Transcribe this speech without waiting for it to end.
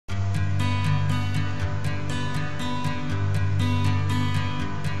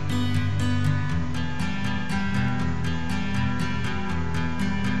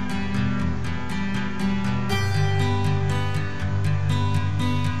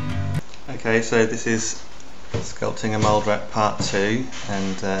Okay, so this is Sculpting a Mould Wrap Part 2,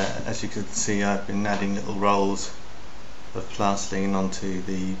 and as you can see, I've been adding little rolls of plastiline onto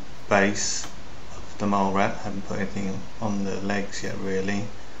the base of the mould wrap. I haven't put anything on the legs yet really.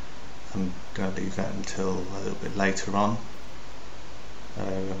 I'm going to leave that until a little bit later on.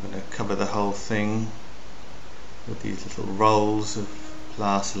 I'm going to cover the whole thing with these little rolls of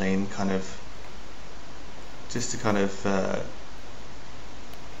plastiline, just to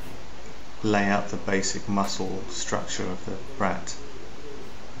lay out the basic muscle structure of the brat.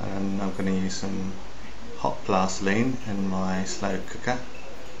 And I'm going to use some hot plastiline in my slow cooker.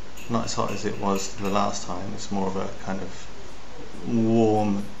 Not as hot as it was the last time, it's more of a kind of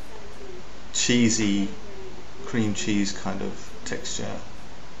warm, cheesy, cream cheese kind of texture.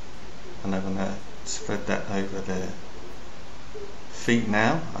 And I'm going to spread that over the feet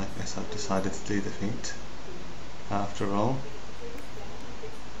now. I guess I've decided to do the feet after all.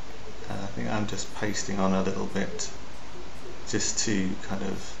 I think I'm just pasting on a little bit just to kind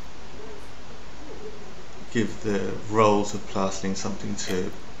of give the rolls of plastiline something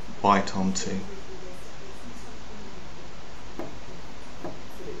to bite onto.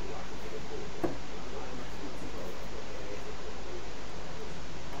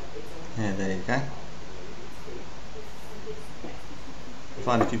 Yeah, there you go. I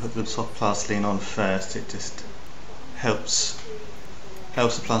find if you put the soft plastiline on first, it just helps the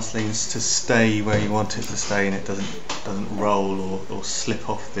plastiline to stay where you want it to stay, and it doesn't roll or slip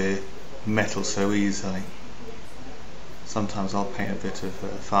off the metal so easily. Sometimes I'll paint a bit of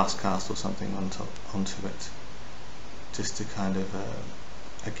fast cast or something onto it, just to kind of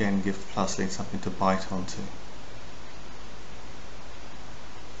again give the plastiline something to bite onto.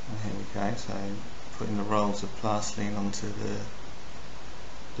 And here we go, so putting the rolls of plastiline onto the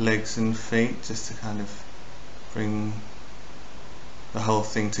legs and feet just to kind of bring the whole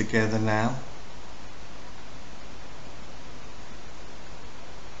thing together now.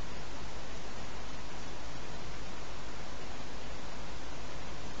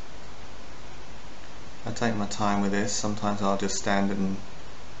 I take my time with this. Sometimes I'll just stand and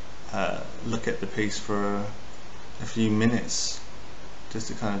look at the piece for a few minutes just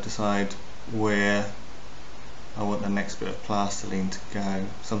to kind of decide where I want the next bit of plastiline to go.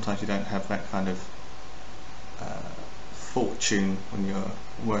 Sometimes you don't have that kind of fortune when you're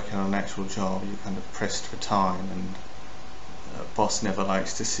working on an actual job. You're kind of pressed for time, and boss never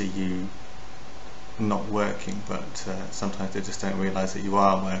likes to see you not working, but sometimes they just don't realise that you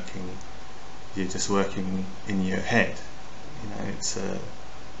are working. You're just working in your head. You know, it's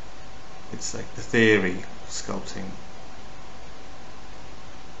like the theory of sculpting.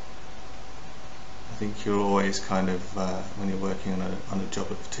 I think you're always kind of when you're working on a job,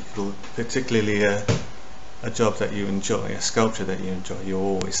 particularly a job that you enjoy, a sculpture that you enjoy, you're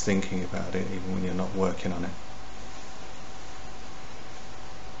always thinking about it even when you're not working on it.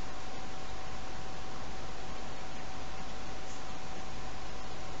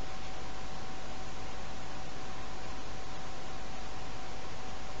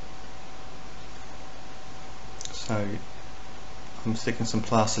 So I'm sticking some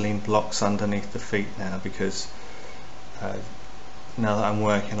plastiline blocks underneath the feet now, because now that I'm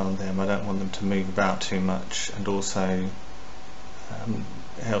working on them, I don't want them to move about too much, and also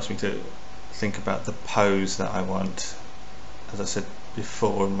it helps me to think about the pose that I want. As I said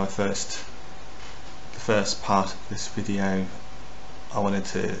before in the first part of this video, I wanted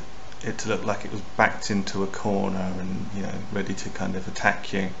it to look like it was backed into a corner and, you know, ready to kind of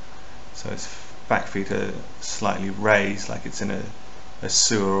attack you. So its back feet are slightly raised, like it's in a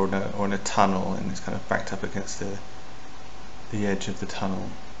sewer or in a tunnel, and it's kind of backed up against the edge of the tunnel,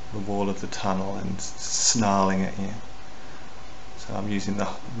 the wall of the tunnel, and snarling at you. So I'm using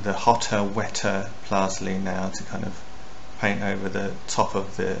the hotter, wetter plastiline now to kind of paint over the top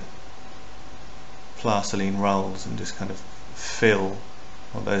of the plastiline rolls and just kind of fill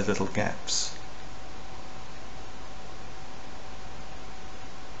all those little gaps.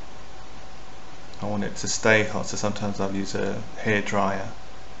 I want it to stay hot, so sometimes I'll use a hairdryer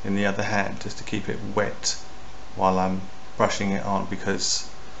in the other hand just to keep it wet while I'm brushing it on, because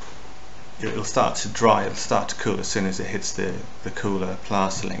it'll start to dry, it'll start to cool as soon as it hits the cooler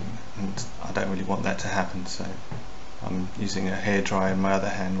plastiline, and I don't really want that to happen, so I'm using a hairdryer in my other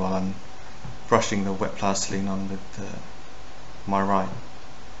hand while I'm brushing the wet plastiline on with my right.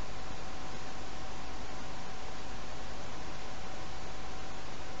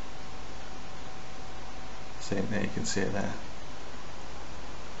 See it there, you can see it there.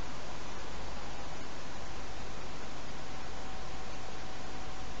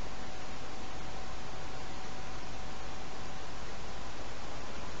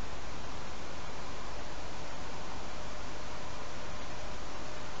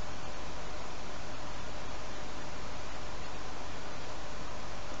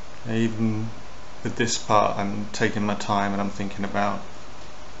 even with this part I'm taking my time and I'm thinking about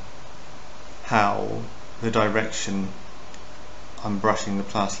how the direction I'm brushing the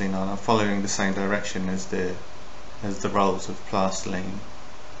plastiline on. I'm following the same direction as the rolls of plastiline,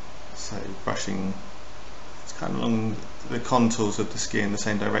 so brushing it's kind of along the contours of the skin, the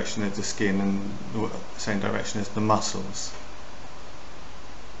same direction as the skin and the same direction as the muscles.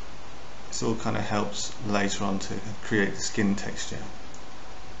 This all kind of helps later on to create the skin texture.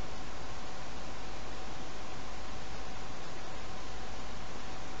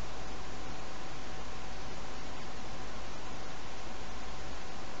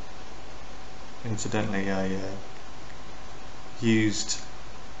 Incidentally, I used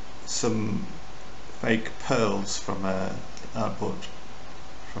some fake pearls from I bought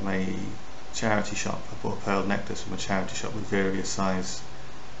from a charity shop. I bought a pearl necklace from a charity shop with various size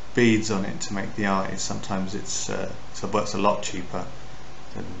beads on it to make the eyes. Sometimes it's a lot cheaper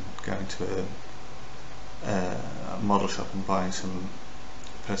than going to a model shop and buying some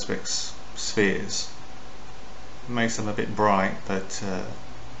perspex spheres. It makes them a bit bright, but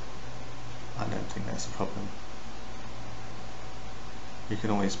I don't think that's a problem. You can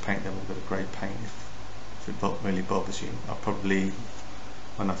always paint them with a grey paint if it really bothers you. I'll probably,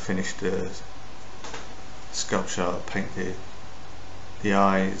 when I finish the sculpture, I'll paint the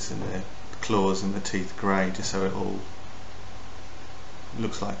eyes and the claws and the teeth grey, just so it all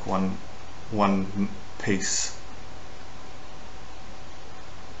looks like one piece.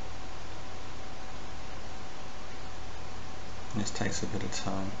 This takes a bit of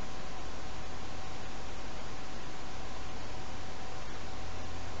time.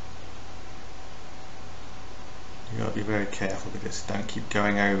 You've got to be very careful with this. Don't keep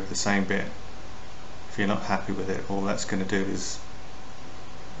going over the same bit. If you're not happy with it, all that's going to do is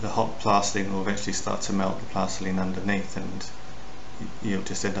the hot plastiline will eventually start to melt the plastiline underneath, and you'll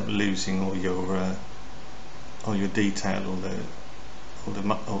just end up losing all your detail, all the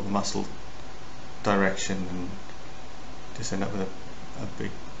muscle direction, and just end up with a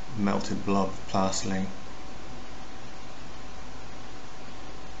big melted blob of plastiline.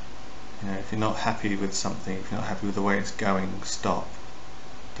 You know, if you're not happy with something, if you're not happy with the way it's going, stop.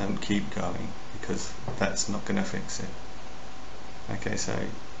 Don't keep going, because that's not going to fix it. Okay, so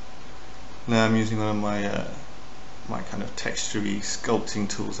now I'm using one of my my kind of textury sculpting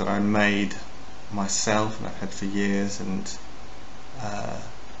tools that I made myself and I've had for years, and kind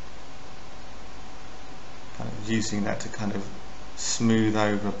of using that to kind of smooth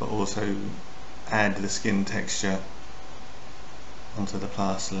over but also add the skin texture onto the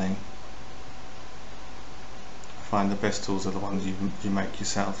plastiline. I find the best tools are the ones you make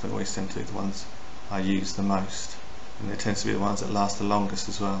yourself. They always tend to be the ones I use the most, and they tend to be the ones that last the longest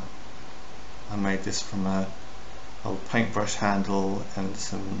as well. I made this from a old paintbrush handle and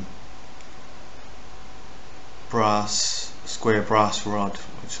some square brass rod,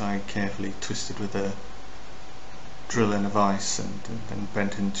 which I carefully twisted with a drill in a vise and then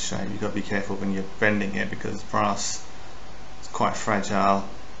bent into shape. You've got to be careful when you're bending it, because brass is quite fragile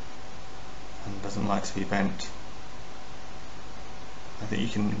and doesn't like to be bent. I think you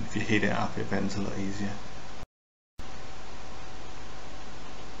can, if you heat it up, it bends a lot easier.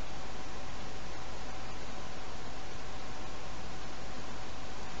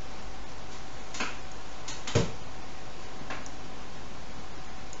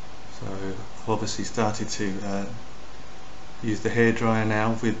 So I've obviously started to use the hairdryer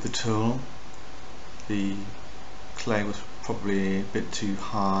now with the tool. The clay was probably a bit too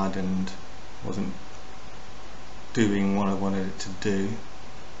hard and wasn't doing what I wanted it to do,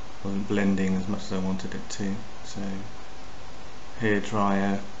 wasn't blending as much as I wanted it to, so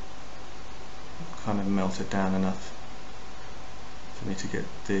hairdryer kind of melted down enough for me to get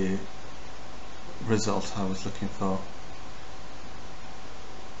the result I was looking for.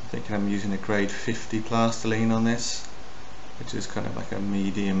 I'm thinking I'm using a grade 50 plastiline on this, which is kind of like a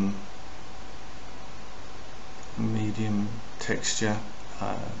medium texture.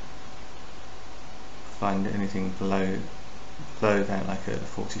 I find anything below that, like a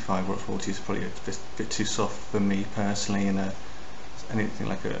 45 or a 40, is probably a bit too soft for me personally, and anything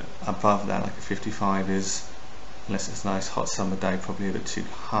like above that, like a 55, is, unless it's a nice hot summer day, probably a bit too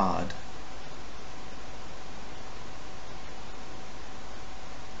hard.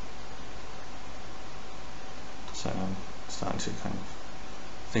 So I'm starting to kind of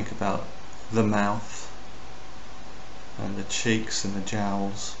think about the mouth and the cheeks and the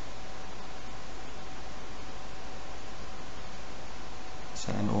jowls.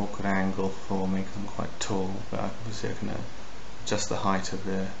 So an awkward angle for me because I'm quite tall, but obviously I can adjust the height of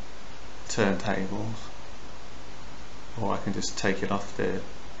the turntables, or I can just take it off the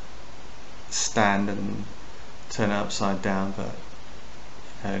stand and turn it upside down, but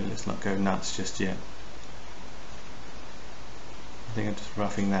let's not go nuts just yet. I think I'm just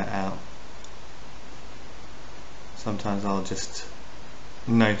roughing that out. Sometimes I'll just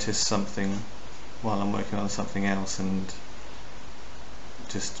notice something while I'm working on something else and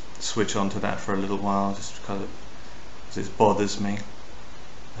just switch on to that for a little while, just because it bothers me,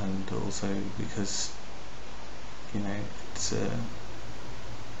 and also because it's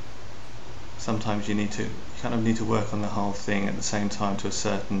sometimes you kind of need to work on the whole thing at the same time to a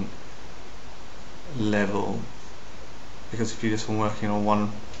certain level, because if you're just working on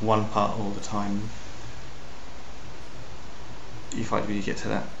one part all the time, you find when you get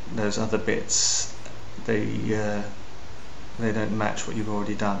to those other bits, they don't match what you've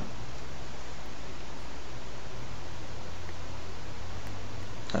already done.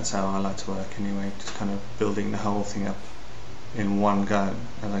 That's how I like to work anyway, just kind of building the whole thing up in one go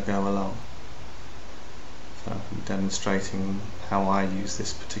as I go along. So I'm demonstrating how I use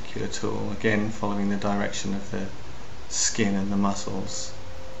this particular tool, again following the direction of the skin and the muscles,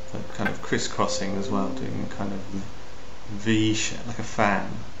 but kind of crisscrossing as well, doing a kind of V shape, like a fan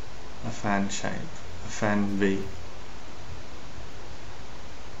shape, a fan V.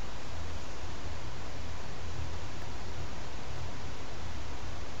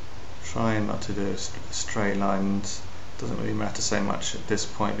 Trying not to do straight lines. Doesn't really matter so much at this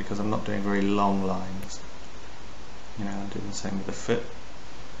point because I'm not doing very long lines. I'm doing the same with the foot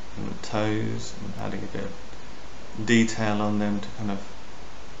and the toes, and adding a bit of detail on them to kind of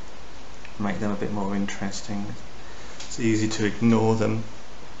make them a bit more interesting. It's easy to ignore them,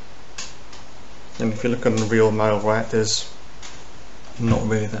 and if you look on the real male rat, there's not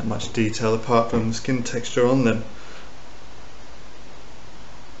really that much detail apart from skin texture on them.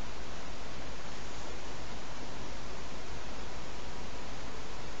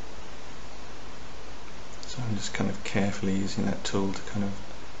 So I'm just kind of carefully using that tool to kind of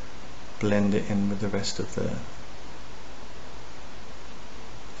blend it in with the rest of the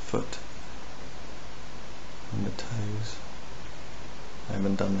foot and the toes. I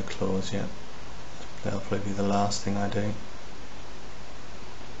haven't done the claws yet. That'll probably be the last thing I do.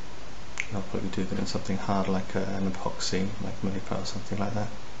 I'll probably do them in something hard like an epoxy, like Minipa or something like that.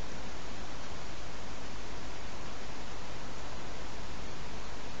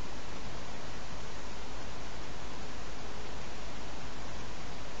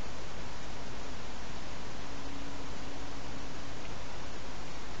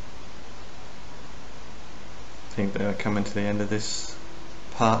 I think that we're coming to the end of this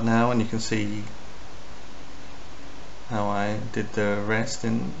part now, and you can see how I did the rest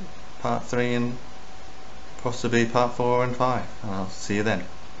in part 3 and possibly part 4 and 5, and I'll see you then.